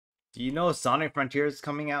Do you know Sonic Frontiers is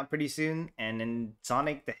coming out pretty soon? And then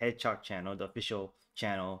Sonic the Hedgehog channel, the official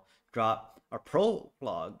channel, dropped a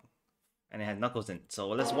prologue, and it had Knuckles in it. So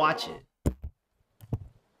let's watch it.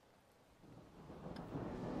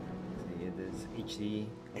 See, it is HD.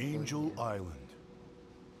 Angel Island,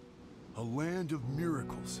 a land of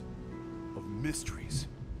miracles, of mysteries.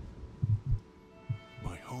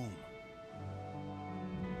 My home.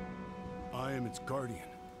 I am its guardian.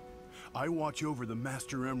 I watch over the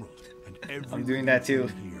Master Emerald and every I'm doing that too.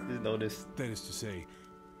 here. Just noticed. That is to say,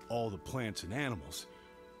 all the plants and animals.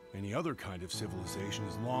 Any other kind of civilization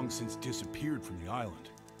has long since disappeared from the island.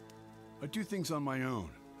 I do things on my own,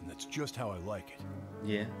 and that's just how I like it.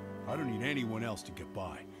 Yeah. I don't need anyone else to get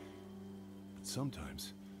by. But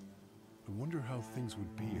sometimes, I wonder how things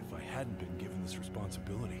would be if I hadn't been given this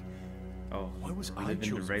responsibility. Oh, Why was I living the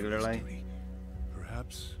chosen regular for this life? duty?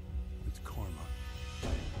 Perhaps it's karma.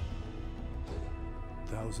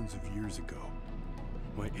 Thousands of years ago,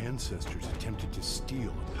 my ancestors attempted to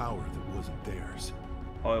steal a power that wasn't theirs.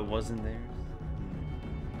 Oh, it wasn't theirs?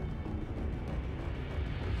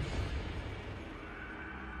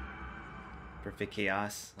 Perfect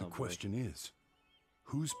chaos. The question is,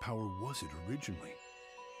 whose power was it originally?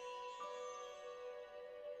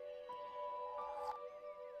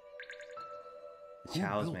 Who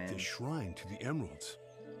Chow's, built man. this shrine to the emeralds?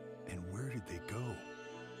 And where did they go?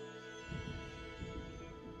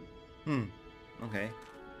 Okay.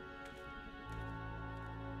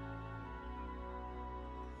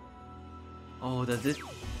 Oh, does it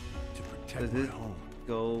To protect my home,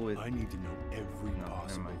 go with... I need to know every No, never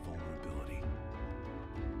possible mind. vulnerability.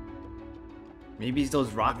 Maybe it's those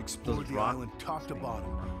I've rock... explored Those the rock... island top to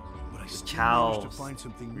bottom, but I still Chow's manage to find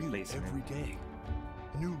something new replacement. every day.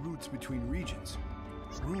 New routes between regions,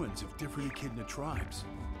 ruins of different echidna tribes,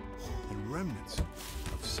 and remnants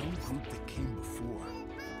of some group that came before.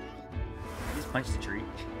 Just punch the tree.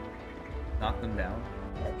 Knock them down.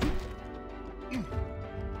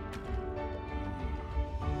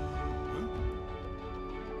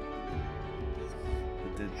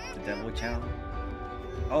 The devil chow.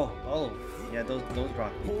 Oh, yeah, those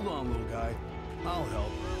rock people. Hold on, little guy. I'll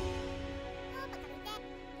help.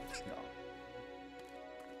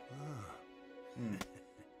 No.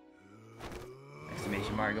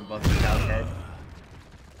 Exclamation mark above the chow's head.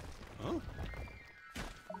 Huh?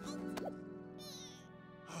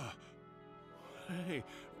 Hey,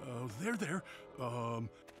 there.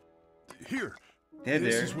 Here. There,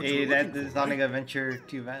 This there. is what Hey, you're that's looking the for, Sonic right? Adventure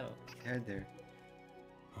 2 battle. There.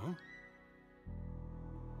 Huh?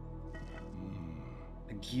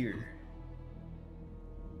 A gear.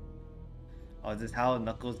 Oh, this is how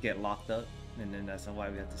Knuckles get locked up, and then that's why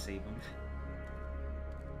we have to save him.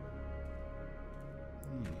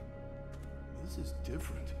 This is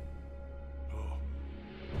different. Oh.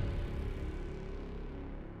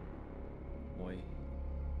 Boy.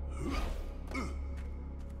 It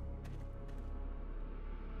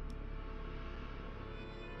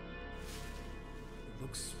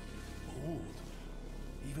looks old.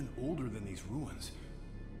 Even older than these ruins.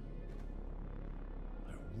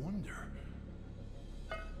 I wonder.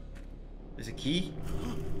 There's a key?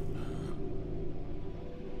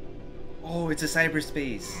 Oh, it's a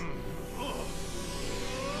cyberspace.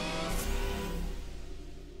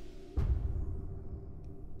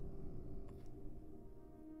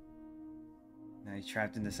 Now he's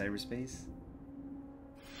trapped in the cyberspace.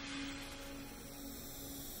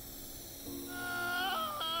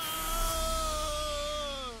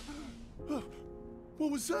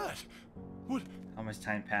 What was that? What? How much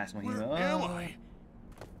time passed when he Where went, am "Oh." I?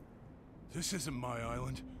 This isn't my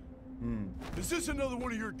island. Is this another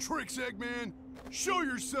one of your tricks, Eggman? Show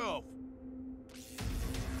yourself!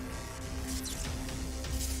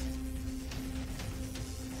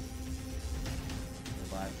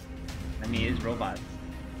 Robot. I mean, it's robot.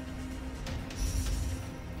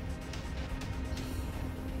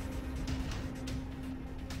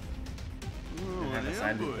 Oh, have an a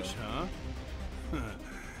silent ambush, kill.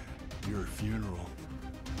 huh? Your funeral.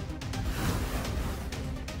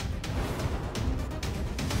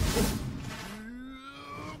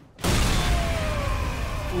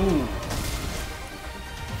 Ooh.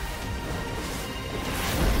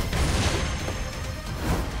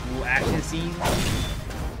 Ooh, action scene. Ooh.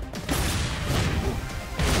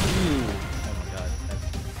 Oh my god. That's...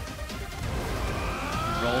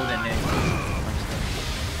 He rolled and then punched him.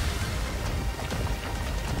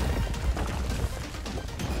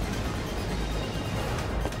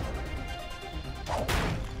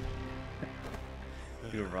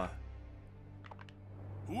 You're rock.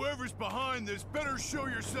 Whoever's behind this better show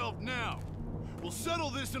yourself now. We'll settle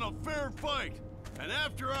this in a fair fight. And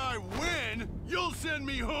after I win, you'll send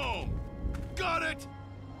me home. Got it?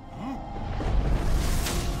 Well,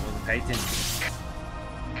 the Titan.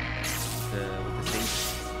 With the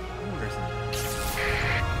same person.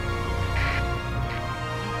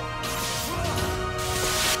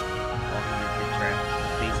 Walking with the trap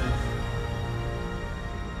faces.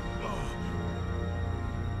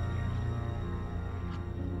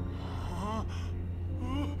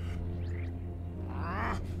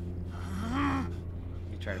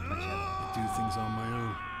 You try to punch him. I do things on my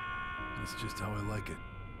own. That's just how I like it.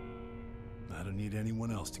 I don't need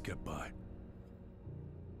anyone else to get by.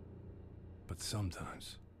 But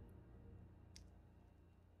sometimes...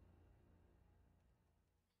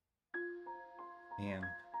 Damn.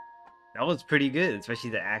 That was pretty good,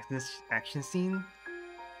 especially the action scene.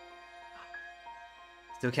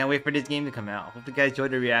 Still can't wait for this game to come out. Hope you guys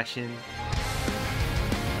enjoyed the reaction.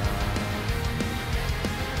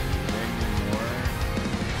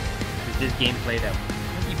 This gameplay that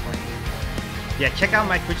we'll be playing. Yeah, check out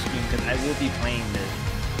my Twitch stream because I will be playing this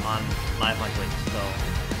on live on Twitch. So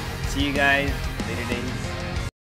see you guys later days.